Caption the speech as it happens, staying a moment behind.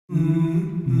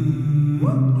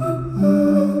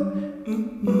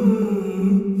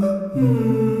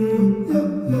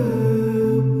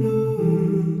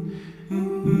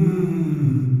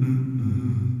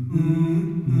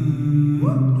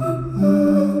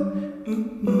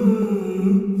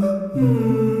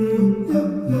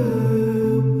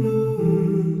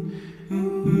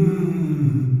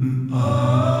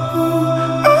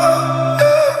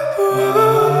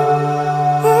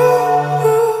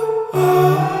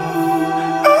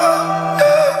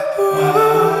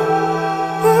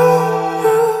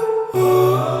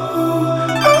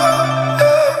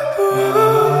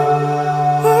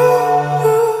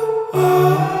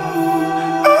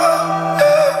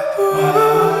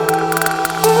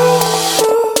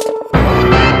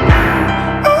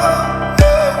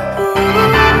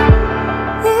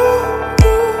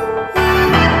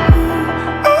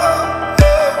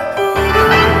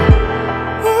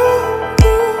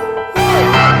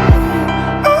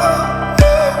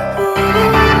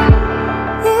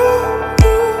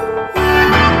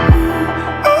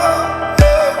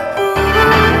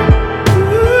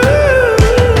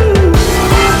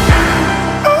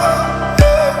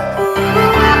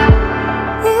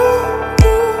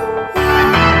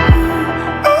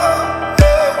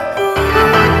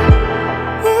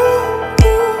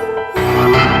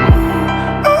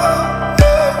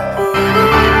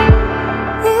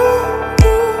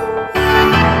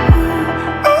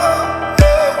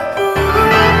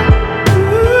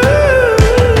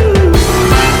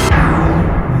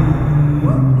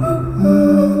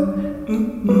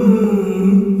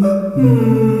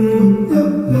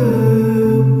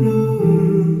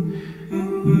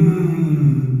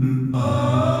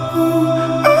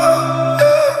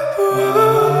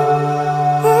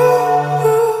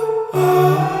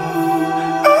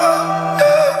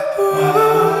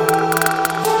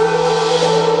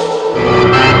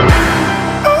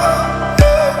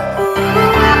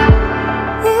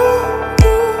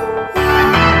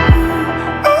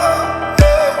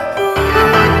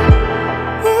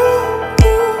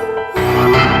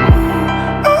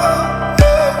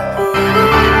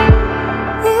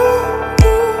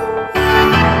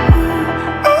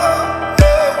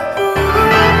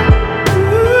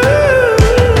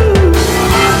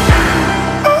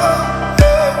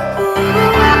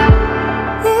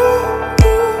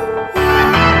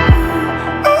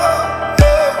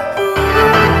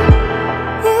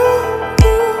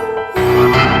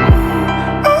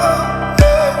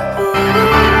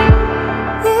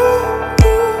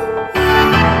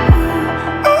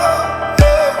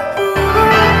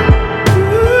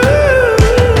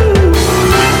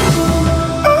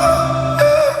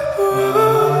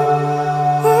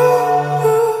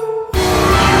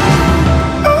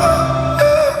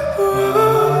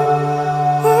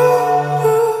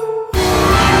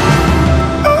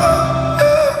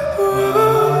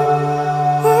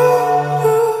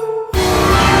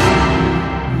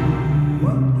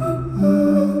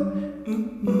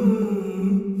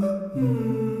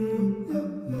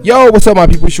Yo, what's up, my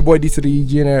people? It's your boy D to the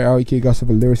EGNR, aka Gossip,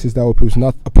 a lyricist that was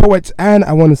not a poet, and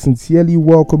I want to sincerely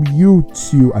welcome you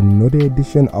to another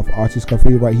edition of Artist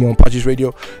Cafe right here on Patches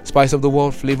Radio, Spice of the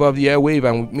World, Flavor of the Airwave.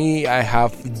 And with me, I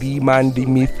have the man, the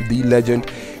myth, the legend.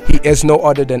 He is no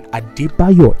other than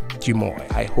Adebayo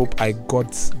Jimoh. I hope I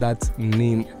got that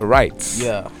name right.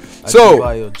 Yeah.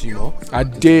 Adebayo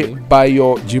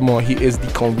Jimoh. He is the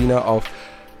convener of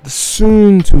the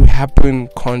soon to happen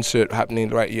concert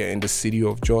happening right here in the city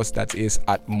of Jos, that is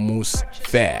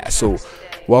Atmosphere. So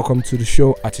welcome to the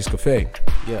show, Artist Cafe.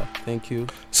 Yeah, thank you.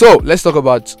 So let's talk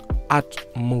about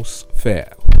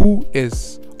Atmosphere. Who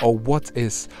is, or what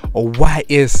is, or why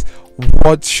is,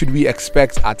 what should we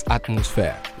expect at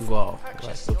Atmosphere? Wow,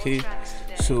 right, okay.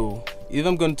 So if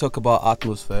I'm going to talk about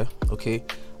Atmosphere, okay,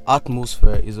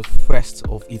 Atmosphere is a first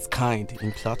of its kind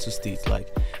in Plateau State.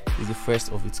 Like, it's the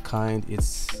first of its kind.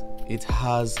 It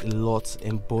has a lot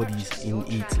embodied in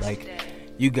it. Like,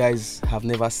 you guys have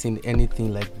never seen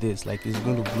anything like this. Like, it's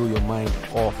going to blow your mind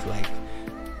off.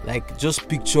 Like just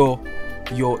picture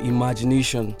your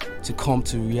imagination to come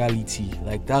to reality.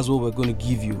 Like, that's what we're going to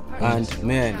give you. And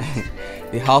man,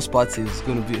 the house party is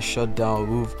going to be a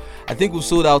shutdown. I think we've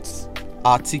sold out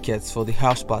our tickets for the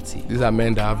house party. These are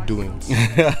men that have doings.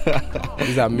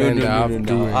 These are men that have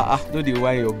doings. Don't you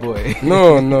why your boy?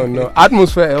 No.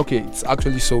 Atmosphere, okay, it's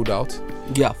actually sold out.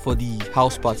 Yeah, for the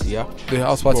house party, yeah. The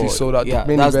house party is sold out. Yeah,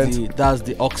 the main that's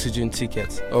the oxygen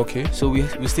ticket. Okay. So we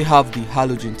still have the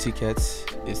halogen tickets.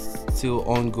 is still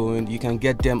ongoing. You can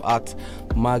get them at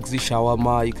Magzi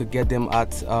Shawarma. You could get them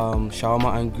at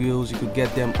Shawarma and Grills. You could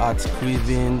get them at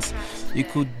Cravings. You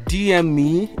could DM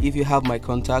me if you have my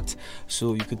contact,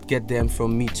 so you could get them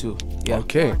from me too. Yeah.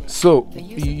 Okay, so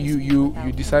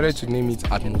you decided to name it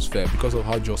Atmosphere because of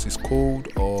how Jos is cold,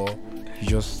 or you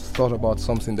just thought about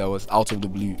something that was out of the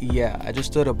blue? Yeah, I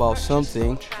just thought about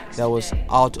something that was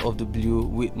out of the blue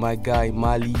with my guy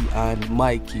Mali and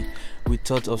Mikey. We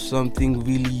thought of something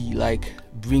really like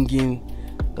bringing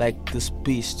like the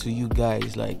space to you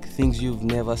guys, like things you've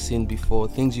never seen before,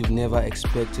 things you've never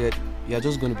expected. You're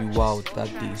just gonna be wowed that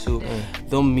day. So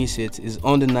don't miss it. It's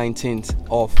on the 19th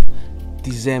of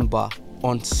December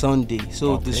on Sunday.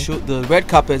 So the red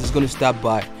carpet is gonna start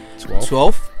by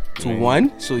 12 to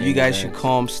 1. So you guys should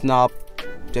come, snap.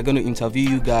 They're going to interview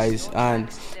you guys, and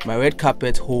my red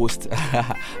carpet host,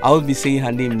 I won't be saying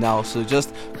her name now, so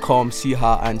just come see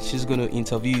her, and she's going to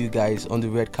interview you guys on the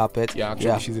red carpet. Yeah,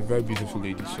 actually, she's a very beautiful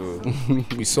lady. So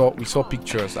we saw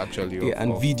pictures actually.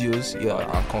 And videos. Yeah,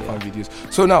 and confirmed videos.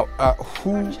 So now,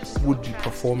 who would be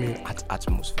performing at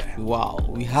Atmosphere? Wow,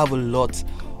 we have a lot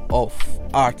of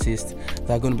artists that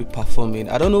are going to be performing.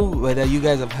 I don't know whether you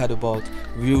guys have heard about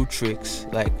Real Tricks,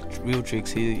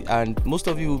 and most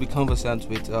of you will be conversant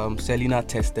with Selena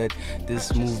Tested,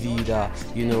 this movie that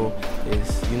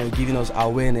is giving us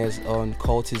awareness on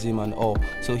cultism and all.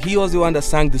 So he was the one that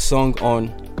sang the song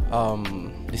on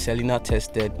the Selena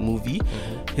Tested movie.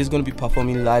 He's going to be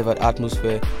performing live at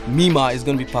Atmosphere. Mima is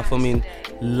going to be performing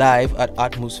live at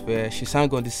Atmosphere. She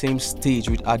sang on the same stage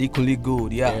with Adekunle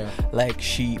Gold. Like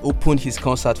she opened his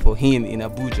concert for him in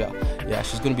Abuja. Yeah,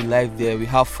 she's going to be live there. We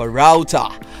have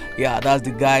Farauta. Yeah, that's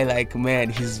the guy, like, man,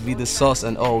 he's with the sauce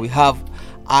and all. We have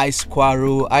Ice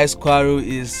Quarro. Ice Quarro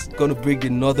is going to bring the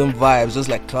northern vibes, just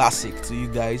like classic to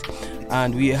you guys.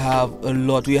 And we have a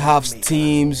lot. We have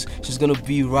Steams. She's going to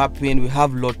be rapping. We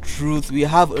have Lord Truth. We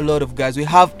have a lot of guys. We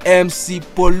have MC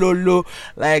Pololo.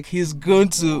 Like, he's going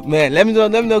to, man, let me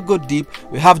not go deep.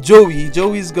 We have Joey.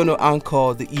 Joey is going to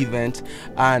anchor the event.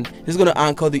 And he's going to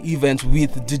anchor the event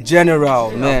with the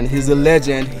General. Man, he's a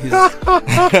legend.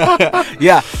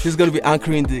 Yeah, he's going to be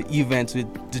anchoring the event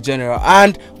with the General.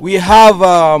 And we have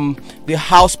the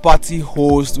house party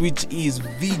host, which is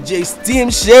VJ Steam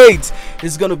Shades.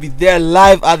 He's going to be there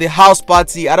live at the house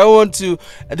party. I don't want to,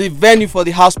 the venue for the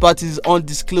house party is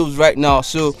undisclosed right now,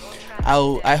 so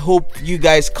I hope you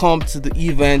guys come to the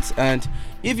event. And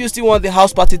if you still want the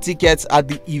house party tickets at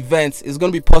the event, it's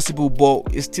going to be possible,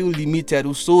 but it's still limited.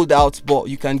 We sold out, but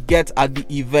you can get at the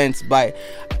event by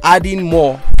adding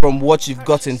more from what you've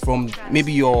gotten from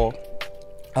maybe your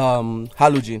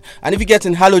halogen. And if you get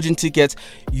an halogen ticket,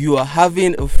 you are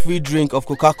having a free drink of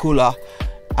Coca-Cola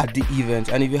at the event.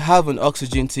 And if you have an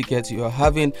oxygen ticket, you are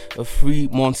having a free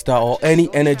Monster or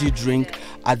any energy drink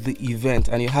at the event,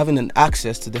 and you're having an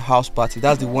access to the house party.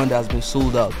 That's the one that has been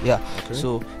sold out.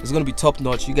 So it's going to be top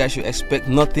notch. You guys should expect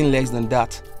nothing less than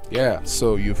that. Yeah,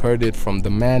 so you've heard it from the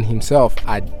man himself.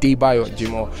 Adebayo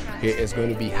Jimo here is going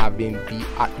to be having the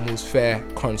Atmosphere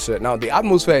concert. Now, the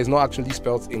Atmosphere is not actually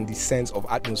spelled in the sense of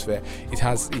atmosphere. It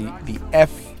has the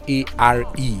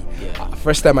F-A-R-E.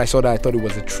 First time I saw that, I thought it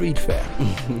was a trade fair.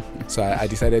 So I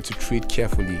decided to trade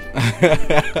carefully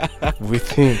with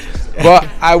him. But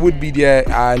I would be there,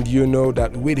 and you know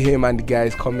that with him and the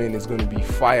guys coming, it's going to be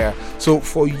fire. So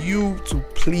for you to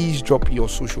please drop your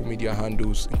social media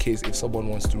handles, in case if someone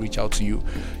wants to reach out to you,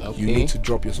 you need to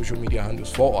drop your social media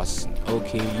handles for us.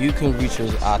 Okay, you can reach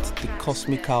us at The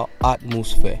Cosmical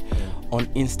Atmosphere on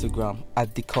Instagram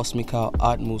at The Cosmical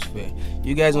Atmosphere.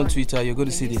 You guys on Twitter, you're going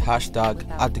to see the hashtag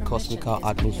at The Cosmical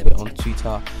Atmosphere on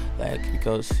Twitter, like,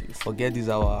 because forget this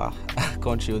our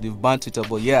country, they've banned Twitter,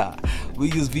 but yeah,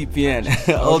 we use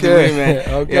VPN all the way, man.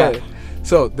 Okay.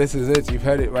 So this is it. You've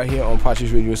heard it right here on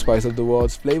Partridge Radio, Spice of the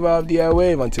World's flavor of the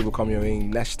airwave. Until we come your way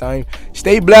next time,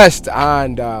 stay blessed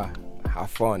and have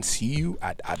fun. See you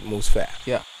at Atmosphere.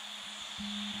 Yeah.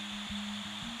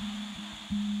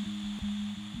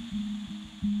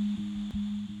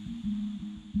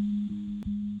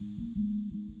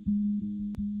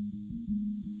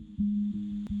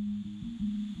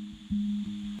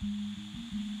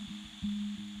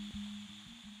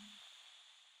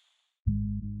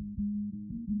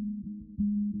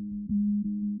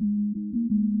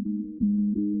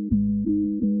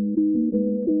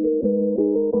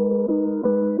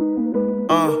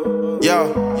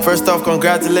 Yo, first off,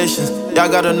 congratulations. Y'all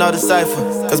got another cipher.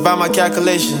 Cause by my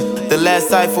calculations, The last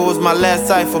cipher was my last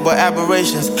cipher, but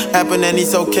aberrations happen and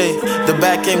it's okay. The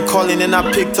back end calling and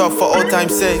I picked up for old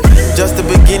time's sake. Just the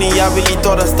beginning, I really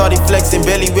thought I started flexing.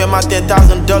 Barely wear my $10,000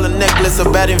 necklace, a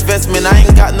bad investment. I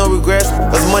ain't got no regrets,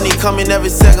 cause money coming every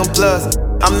second plus.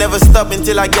 I'm never stopping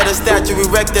till I get a statue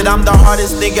erected. I'm the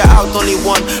hardest nigga out, only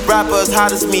one rapper as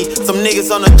hot as me. Some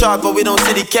niggas on the chart, but we don't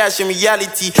see the cash in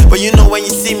reality. But you know when you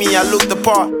see me, I look the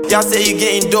part. Y'all say you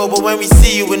getting dope, but when we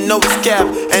see you, we know it's cap.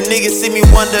 And niggas see me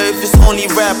wonder if it's only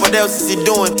rap. What else is he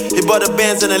doing? He bought a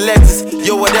Benz and a Lexus.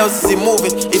 Yo, what else is he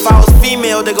moving? If I was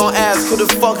female, they gon' ask, who the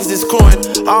fuck is this crewing?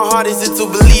 How hard is it to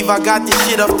believe I got this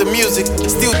shit off the music?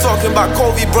 Still talking about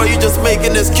Kobe, bro, you just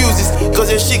making excuses.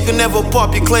 Cause your shit could never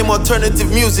pop, you claim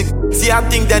alternative music. See, I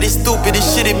think that it's stupid,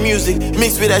 it's shitty music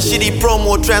mixed with that shitty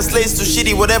promo, translates to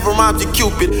shitty whatever rhymes to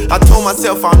Cupid. I told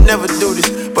myself I'll never do this,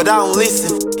 but I don't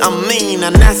listen. I'm mean,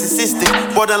 I'm narcissistic,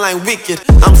 borderline wicked.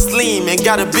 I'm slim and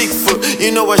got a big foot.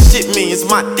 You know what shit means?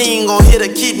 My thing gon' hit a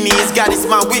kidney. It's got it's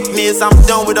my weakness. I'm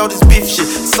done with all this beef shit.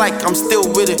 Psych, I'm still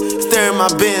with it. Staring my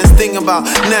bands, thinking about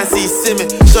Nancy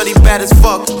Simmons. Shorty bad as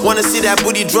fuck. Wanna see that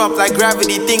booty drop like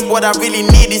gravity. Think what I really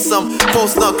need is some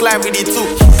post-nut clarity to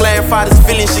clarify this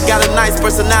feeling. She got a nice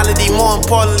personality, more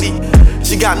importantly.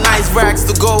 She got nice racks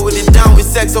to go with it, down with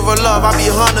sex over love. I be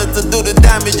honored to do the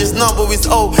damages. Number is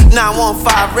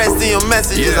 0915. Rest in your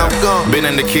messages, I'm gone. Been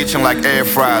in the kitchen like air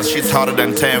fries. Shit's hotter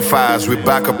than 10 fires. We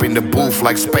back up in the booth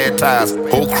like spare tires.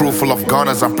 Whole crew full of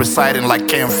gunners, I'm presiding like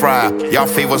Ken Fry. Y'all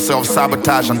favor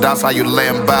self-sabotage and that's how you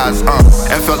land bars.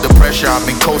 And felt the pressure, I've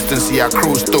been coasting, see I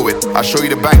cruise through it. I show you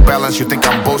the bank balance, you think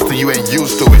I'm boasting, you ain't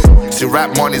used to it. See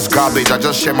rap money's garbage, I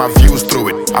just share my views through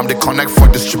it. I'm the connect for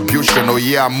distribution, oh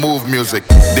yeah I move music.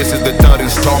 This is the third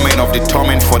installment of the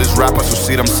torment for these rappers who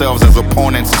see themselves as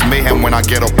opponents. It's mayhem when I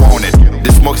get up on it.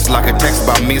 This smoke's like a text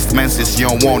by missed menses, you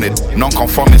don't want it.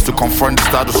 Non-conformists to confront the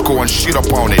status quo and shit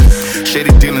up on it.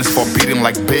 Shady dealings forbidden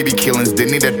like baby killings. They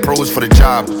needed pros for the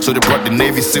job, so they brought the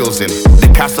Navy SEALs in.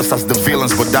 They cast us as the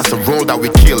villains, but that's the role that we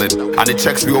kill it. And the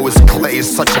checks we always clear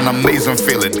is such an amazing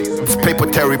feeling. It's paper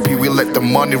therapy, we let the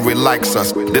money relax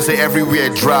us. They say everywhere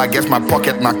dry, I guess my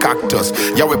pocket na cactus.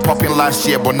 Yeah, we popping last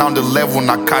year, but now the level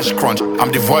na cash crunch.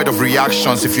 I'm devoid of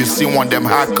reactions if you see one them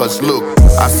hackers. Look,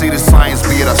 I see the signs,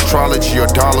 be it astrology or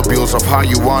dollar bills, of how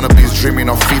you wanna be dreaming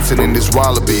of fitting in these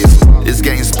wallabies. It's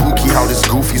getting spooky how these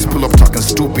goofies pull up talking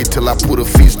stupid till I put a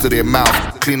feast to their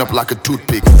mouth, clean up like a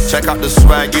toothpick. Check out the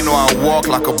swag, you know I walk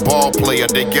like a ball player.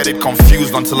 They get it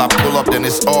confused until I pull up, then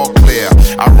it's all clear.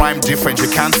 I rhyme different, you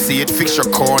can't see it, fix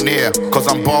your cornea. Cause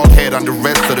I'm bald head and the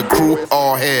rest of the crew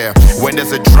all hair. When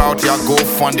there's a drought, y'all go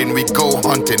funding, we go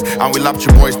hunting. And we lapped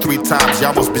you boys 3 times,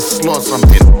 y'all must be slow or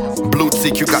something. Blue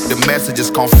tick, you got the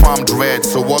messages confirmed red.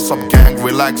 So what's up gang,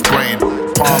 relax brain,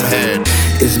 palm head.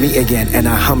 It's me again, and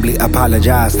I humbly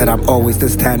apologize that I'm always the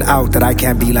standout, that I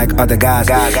can't be like other guys.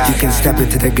 You can step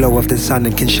into the glow of the sun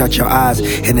and can shut your eyes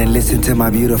and then listen to my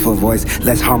beautiful voice.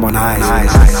 Let's harmonize.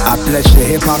 I pledge to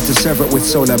hip-hop to serve it with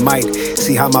soul and might.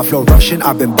 See how my flow rushing?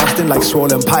 I've been busting like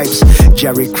swollen pipes.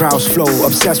 Jerry Krause flow,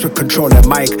 obsessed with controlling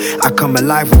mic. I come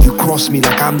alive when you cross me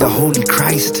like I'm the Holy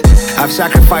Christ. I've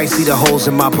sacrificed, see the holes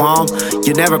in my palm.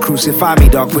 You never crucify me,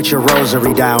 dog, put your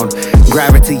rosary down.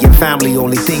 Gravity and family,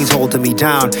 only things holding me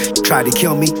down. Try to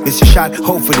kill me, miss your shot,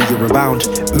 hopefully you rebound.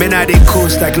 Men are they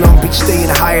coast like Long Beach, staying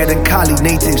higher than Cali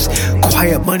natives.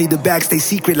 Quiet money, the bags stay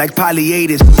secret like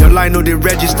palliatives. Your line on the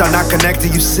register, not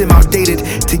connected, you sim outdated.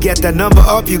 To get that number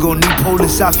up, you gon' need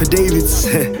police affidavits.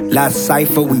 Last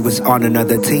cypher, we was on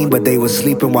another team, but they was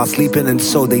sleeping while sleeping, and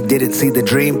so they didn't see the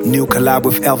dream. New collab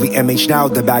with LVMH now,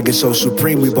 the bag is so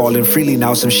supreme. We ballin' freely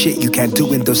now, some shit you can't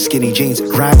do in those skinny jeans.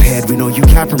 Rap head, we know you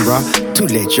capping, bruh. Too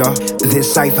late, y'all.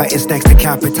 This cypher is next to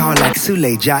Capital like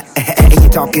Suleja. You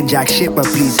talking jack shit, but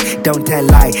please don't tell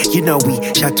lie. You know we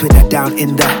shut Twitter down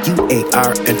in the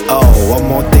UARNO. One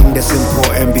more thing that's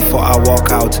important before I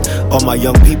walk out. All my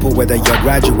young people, whether you're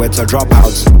graduates or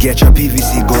dropouts, get your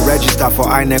PVC, go register for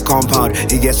INEC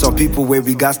compound. You get some people where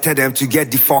we got tell them to get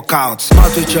the fuck out.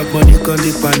 Smart to chop money, con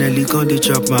the panel, con the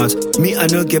chop mouth. Me, I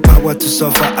no get power to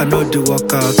suffer, I know the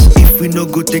workouts. If we no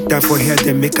go take that for here,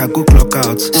 then make a go clock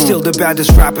out. Still the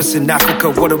baddest rappers in Africa,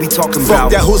 what are we talking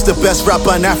about? Fuck that, who's the best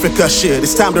rapper in Africa? Shit,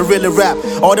 it's time to really rap.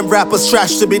 All them rappers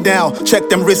trash to me now. Check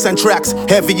them wrists and tracks.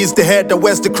 Heavy is the head that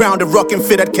wears the crown, the rockin'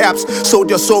 fitted caps. Sold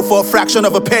your soul for a fraction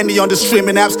of a penny on the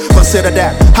streaming apps. Consider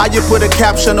that. How you put a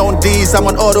caption on these? I'm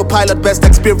on autopilot, best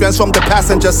experience from the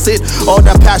passenger seat. All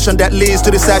that passion that leads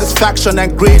to the satisfaction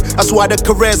and greed. That's why the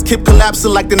careers keep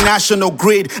collapsing like the national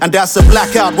grid. And that's a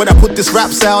blackout. When I put this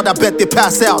raps out, I bet they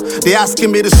pass out. They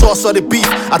asking me the source of the beef.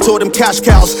 I told them cash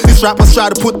cows. These rappers try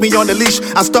to put me on the leash.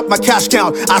 leash and stop my cash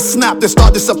count. I snap, they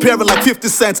start disappearing like 50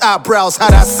 cents eyebrows. How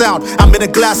that sound? I'm in a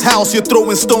glass house, you're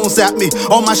throwing stones at me.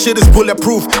 All my shit is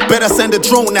bulletproof, better send a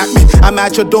drone at me. I'm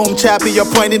at your dome, chappy, you're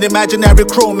pointing imaginary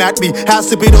chrome at me. Has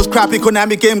to be those crappy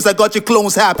Konami games that got your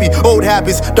clones happy. Old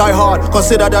habits, die hard,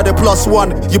 consider that a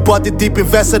 +1. You bought it deep,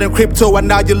 invested in crypto, and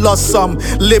now you lost some.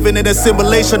 Living in a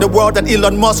simulation, the world that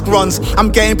Elon Musk runs.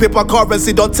 I'm getting paper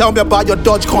currency, don't tell me about your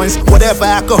Dogecoins. Whatever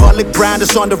alcoholic brand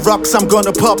is on the rocks, I'm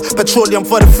gonna pop. Petroleum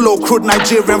for the flow, crude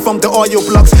Nigerian from the oil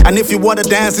blocks. And if you wanna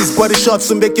dance, these body shots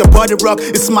to make your body rock.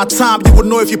 It's my time, you would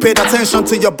know if you paid attention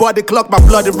to your body clock. My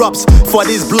blood erupts for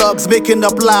these blogs, making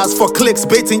up lies for clicks,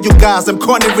 baiting you guys. Them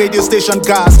corny radio station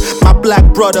guys. My black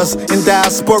brothers in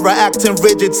diaspora acting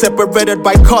rigid, separated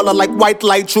by color like white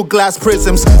light through glass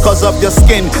prisms. Cause of your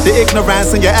skin, the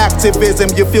ignorance and your activism,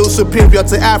 you feel superior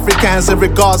to Africans in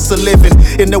regards to living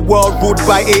in a world ruled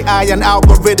by AI and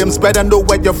algorithms. Better know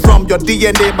where you're from, your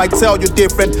DNA might tell you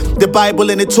different. The Bible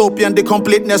in Ethiopian, the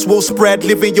completeness will spread,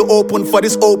 leaving you open for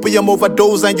this opium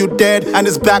overdose and you dead. And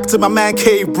it's back to my man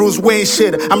cave, Bruce Wayne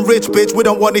shit. I'm rich, bitch, we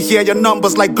don't wanna hear your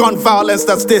numbers like gun violence,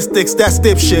 statistics, that's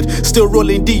dipshit. Still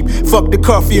rolling deep, fuck the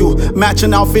curfew.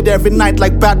 Matching outfit every night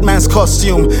like Batman's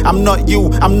costume. I'm not you,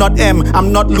 I'm not M,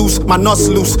 I'm not loose, my nuts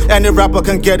loose. Any rapper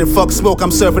can get it, fuck smoke,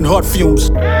 I'm serving hot fumes.